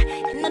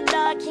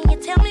 Can you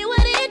tell me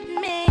what it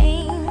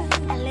means?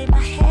 I lay my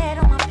head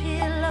on my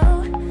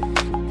pillow,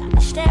 got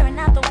me staring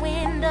out the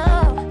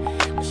window,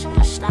 wish on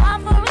a star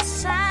for a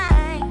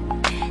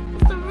sign.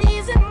 It's the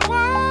reason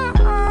why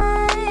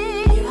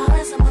you're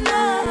always on my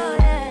mind.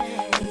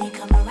 When you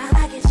come around,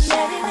 I get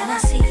shy. When I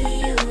see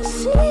you,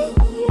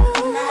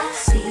 when I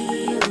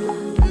see you,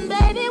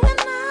 baby, when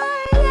I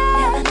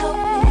never know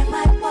when you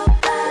might walk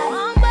by,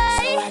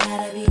 so I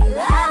gotta be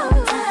right on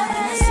time. When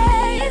I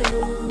see you,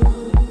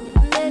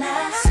 when I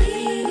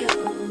see you,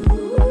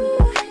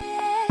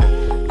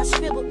 I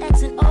scribble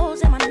X and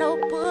O's in my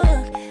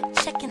notebook,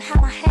 checking how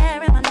my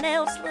hair and my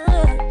nails look.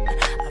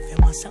 I feel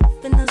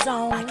myself in the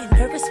zone. I get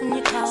nervous when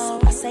you call, so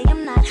I say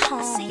I'm not home.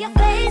 I see your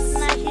face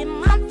and I hear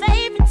my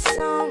favorite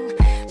song.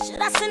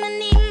 Should I send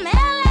an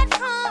email at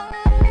home?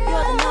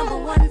 You're the number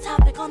one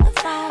topic on the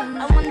phone.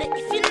 I wonder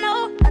if you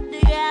know, or do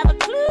you have a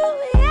clue?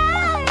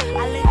 Yeah.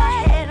 I lay my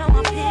head on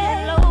my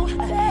pillow,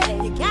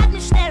 you got me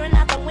staring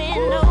out the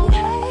window,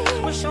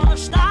 wish on a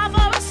star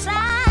for a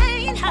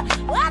sign.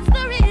 What's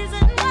the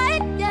reason why?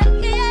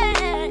 Yeah.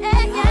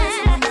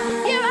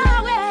 You're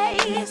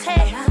always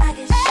hey,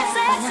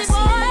 sexy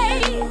boy.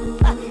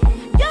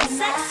 You're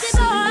sexy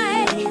boy.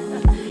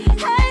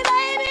 Hey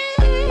baby,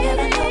 I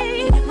don't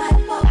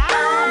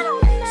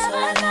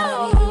know.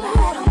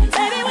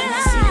 Baby,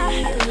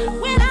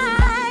 when I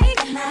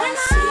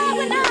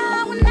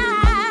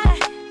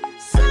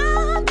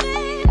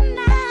something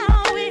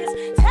now is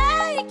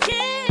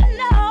taking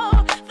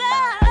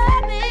over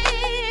me.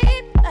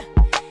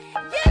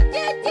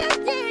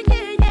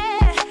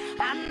 Yeah.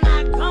 I'm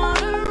not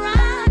gonna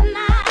run,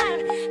 I'm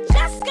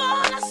just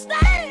gonna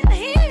stand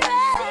here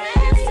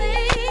and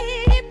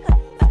sleep.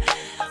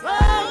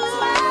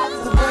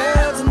 The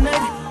world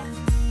tonight,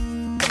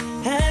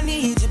 I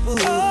need you, boo. I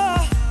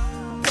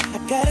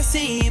gotta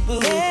see you, boo.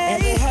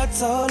 And the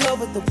hearts all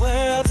over the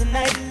world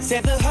tonight.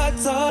 Said the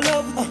hearts all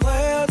over the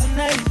world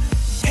tonight.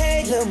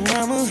 Hey, little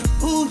mama,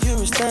 ooh,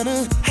 you're a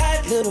stunner.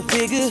 Hot little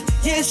figure,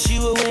 yes,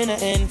 you a winner.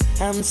 And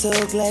I'm so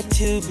glad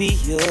to be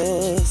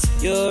yours.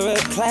 You're a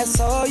class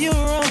all your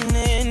own.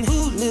 And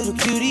ooh, little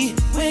cutie,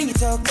 when you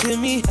talk to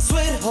me, I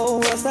swear the whole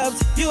world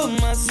stops. You're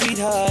my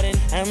sweetheart, and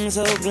I'm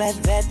so glad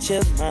that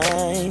you're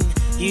mine.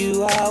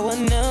 You are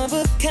one of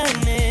a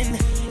kind, and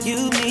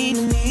you mean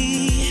to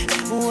me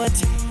what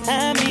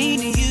I mean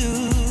to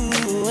you.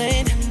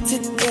 And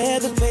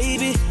together,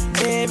 baby,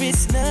 there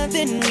is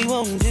nothing we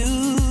won't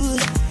do.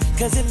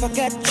 Cause if I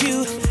got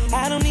you,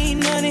 I don't need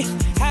money,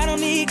 I don't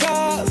need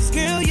cars,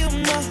 girl, you're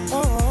my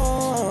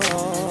own.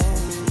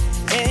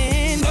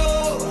 And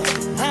oh,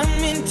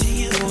 I'm into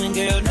you, and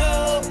girl,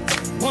 no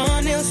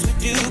one else would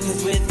do.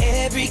 Cause with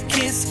every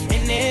kiss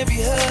and every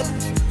hug,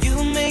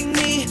 you make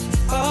me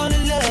fall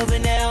in love.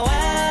 And now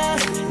I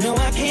know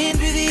I can't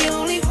be the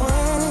only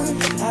one.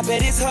 I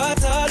bet it's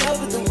hearts all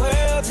over the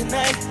world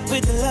tonight,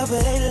 with the love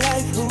of their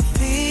life, who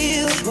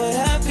feel what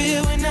I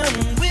feel when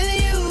I'm with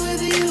you,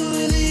 with you,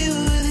 with you,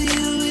 with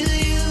you, with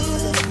you,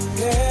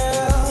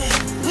 girl,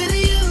 with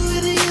you,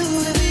 with you,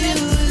 with you,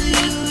 with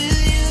you, with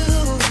you.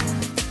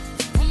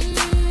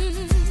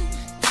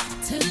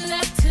 To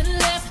the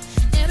left,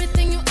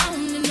 everything you own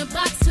in the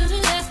box to the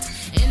left,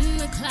 in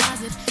the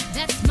closet,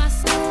 that's my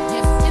stuff.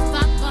 If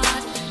I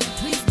bought,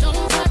 please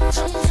don't touch.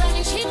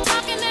 And keep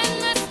talking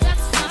and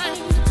that's fine.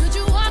 Could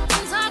you walk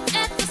and talk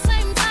at the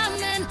same time?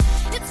 Then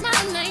it's my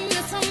name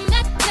that's on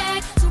that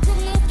tag. So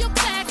remove your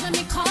bag, let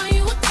me call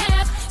you a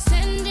cab.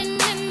 Standing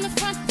in the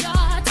front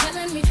yard,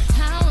 telling me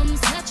how I'm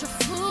such a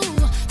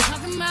fool.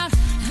 Talking about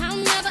I'll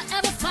never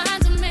ever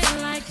find a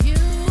man like you.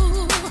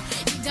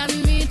 You got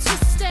me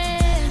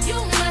twisted. You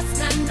must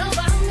not know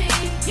about me.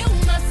 You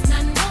must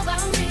not know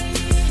about me.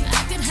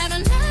 I could have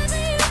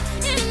another you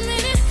in a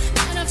minute.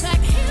 Matter of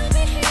fact, he'll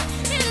be here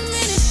in a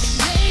minute,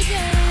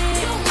 baby.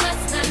 You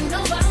must not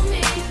know about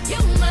me. You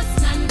must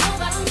not know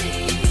about me.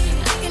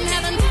 I can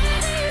have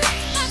another you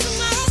by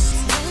tomorrow.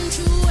 Don't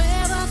you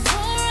ever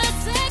for a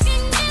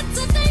second get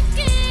to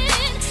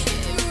thinking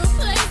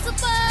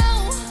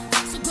irreplaceable.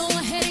 So go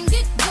ahead and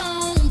get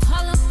gone.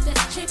 Call up that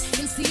chick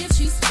and see if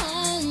she's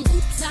home.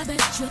 Oops, I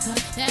bet you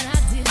thought that I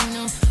didn't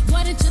know.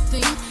 What did you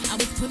think I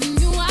was putting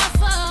you out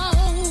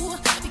for?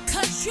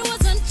 Because you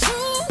wasn't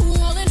true.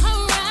 Rolling her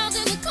around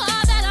in the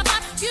car that I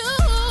bought you.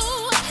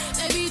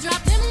 Baby,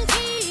 drop them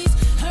keys.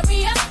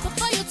 Hurry up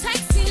before your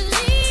taxi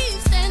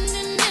leaves.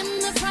 Standing in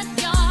the front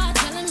yard,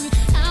 telling me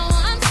how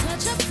I'm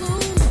such a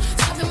fool.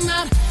 Talking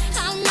about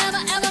I'll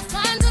never ever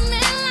find a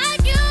man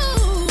like you.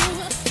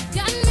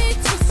 Got me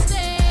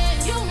twisted.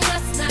 You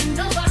must not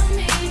know about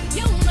me.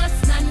 You must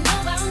not know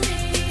about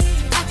me.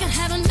 I can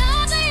have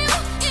another you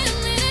in a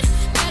minute.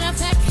 Matter of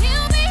fact,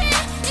 he'll be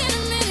here in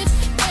a minute.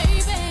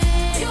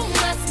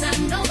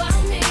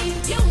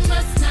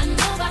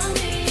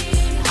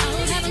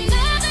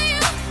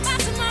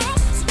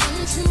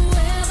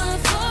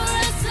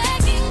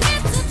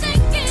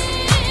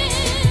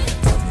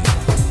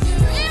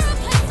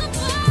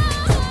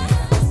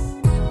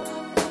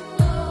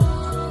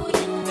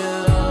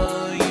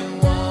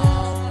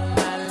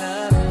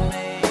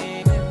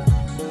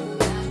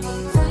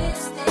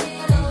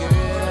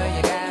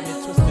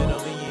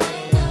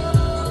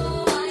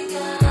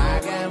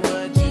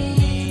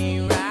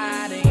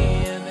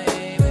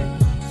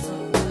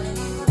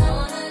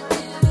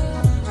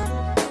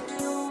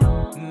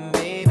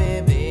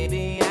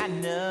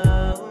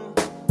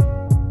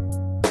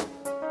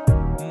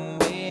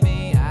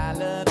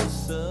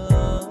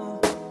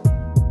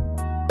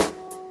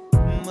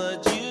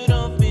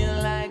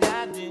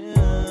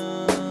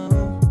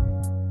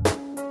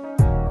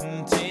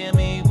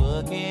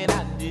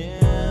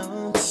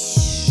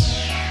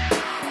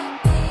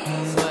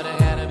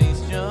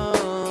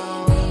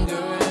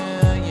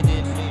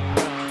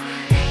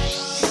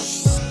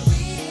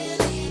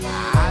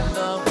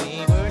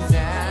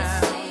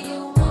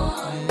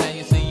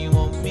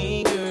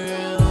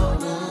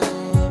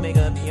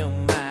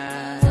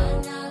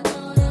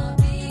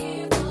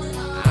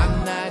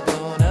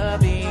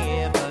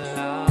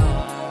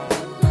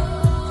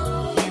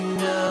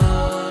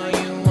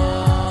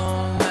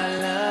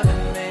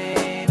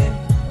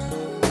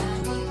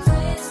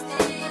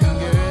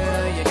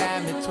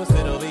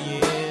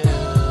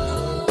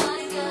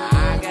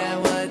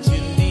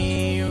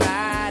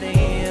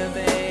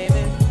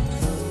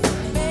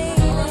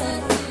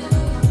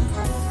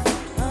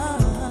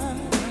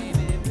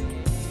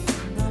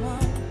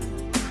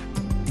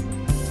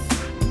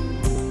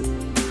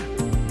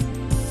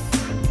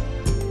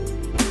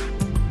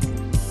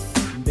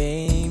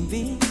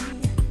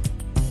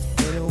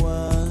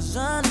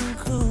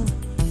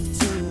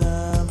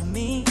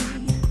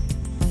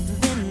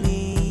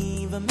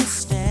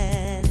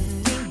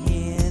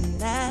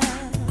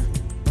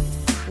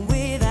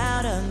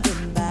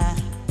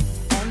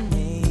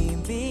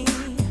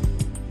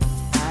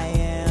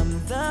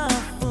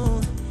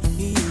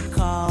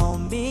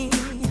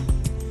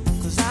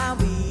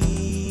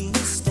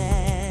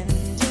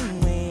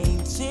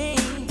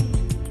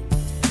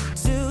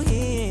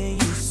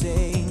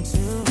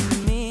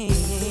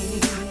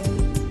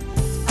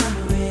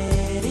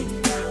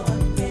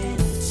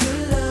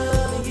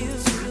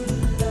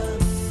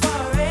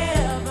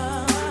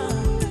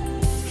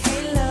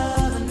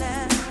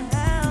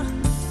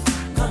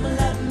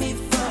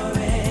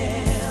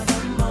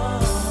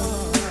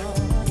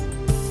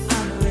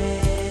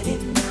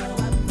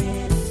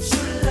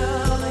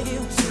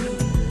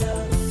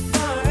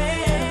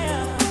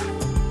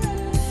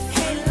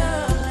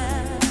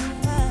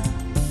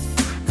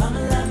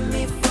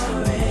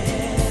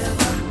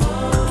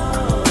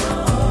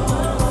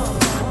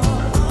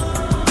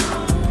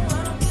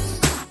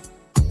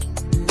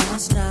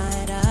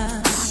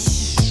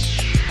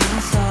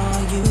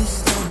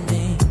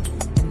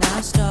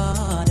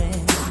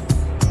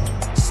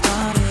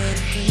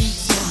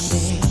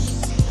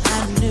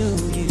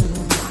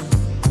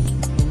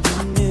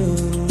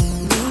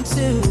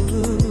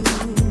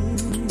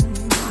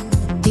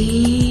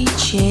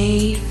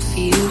 DJ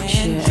Future.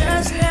 And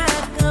just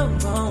like a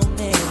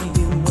Roman,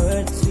 you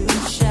were too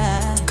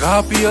shy.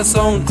 Copy a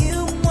song.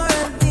 You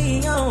weren't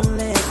the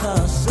only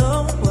cause,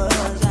 so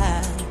was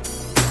I.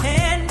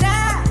 And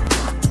I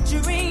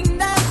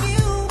dreamed of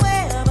you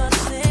ever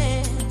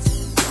since.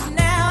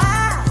 Now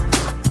I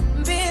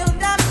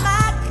build up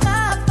my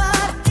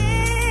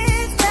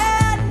confidence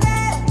that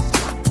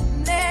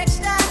next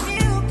time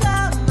you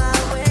come my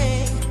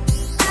way,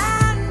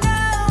 I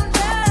know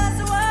just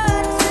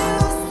what to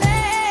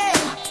say.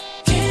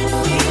 Can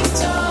we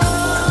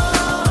talk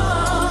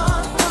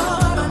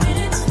for a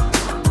minute?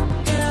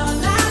 Girl,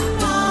 I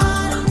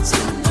want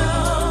to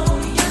know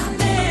your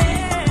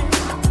name.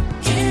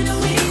 Can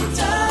we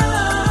talk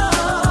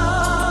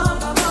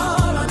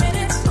for a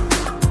minute?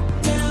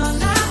 Girl,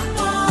 I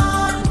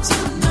want to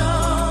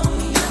know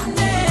your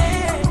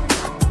name.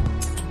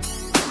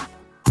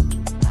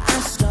 I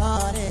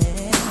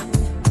started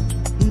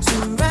to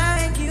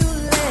write you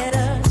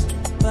letters,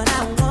 but I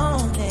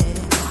wanted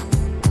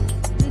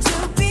to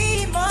be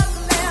more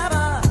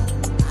clever.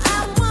 I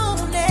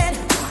wanted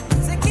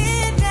to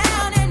get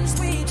down and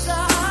sweet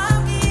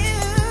talk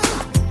you,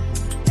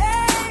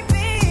 hey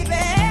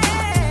baby.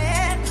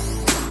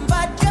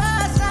 But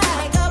just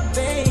like a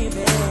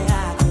baby,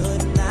 I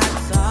could not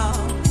talk,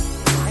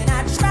 and I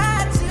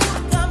tried to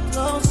come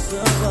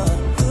closer, but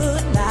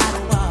could not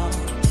walk.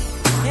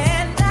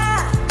 And I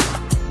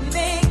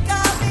think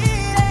of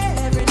it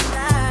every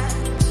night,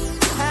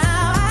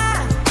 how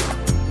I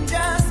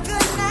just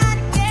could not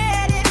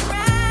get it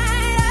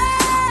right.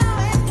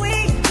 Oh, if we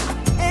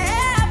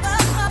ever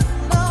come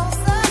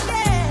close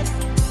again,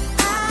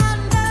 I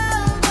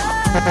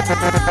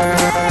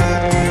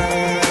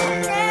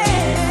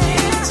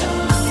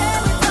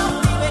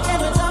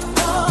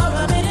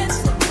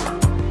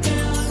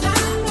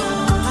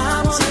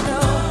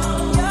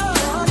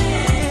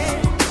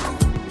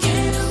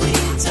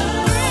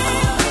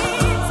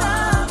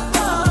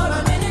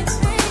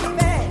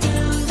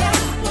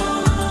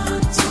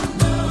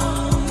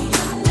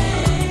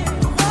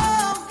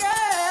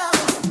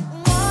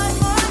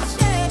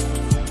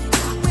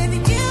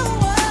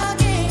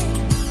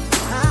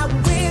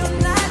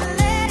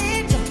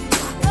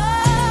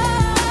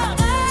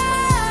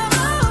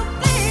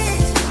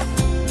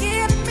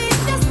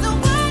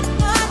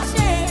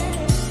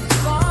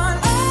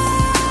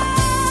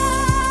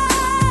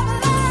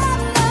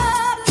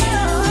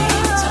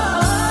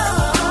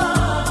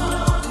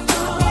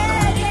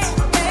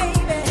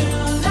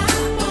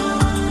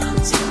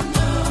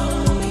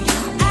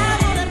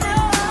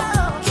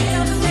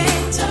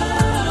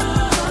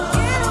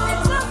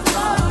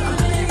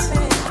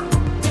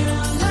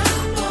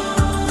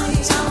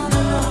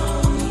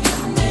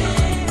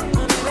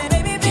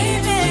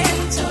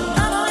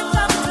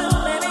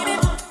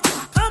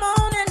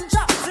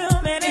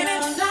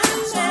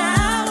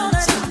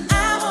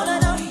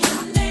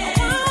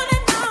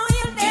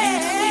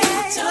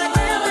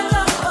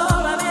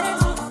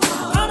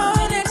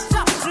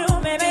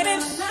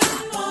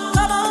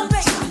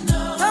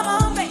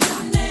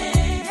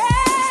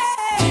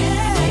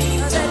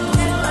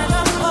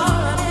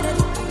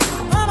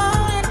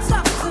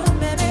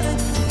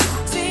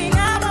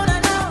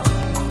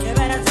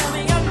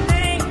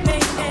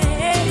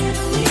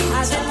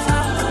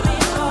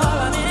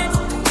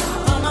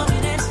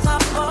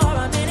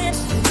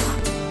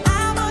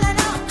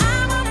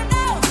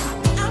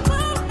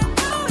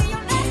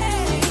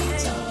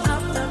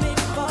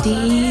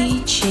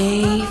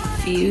DJ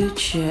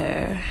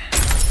Future.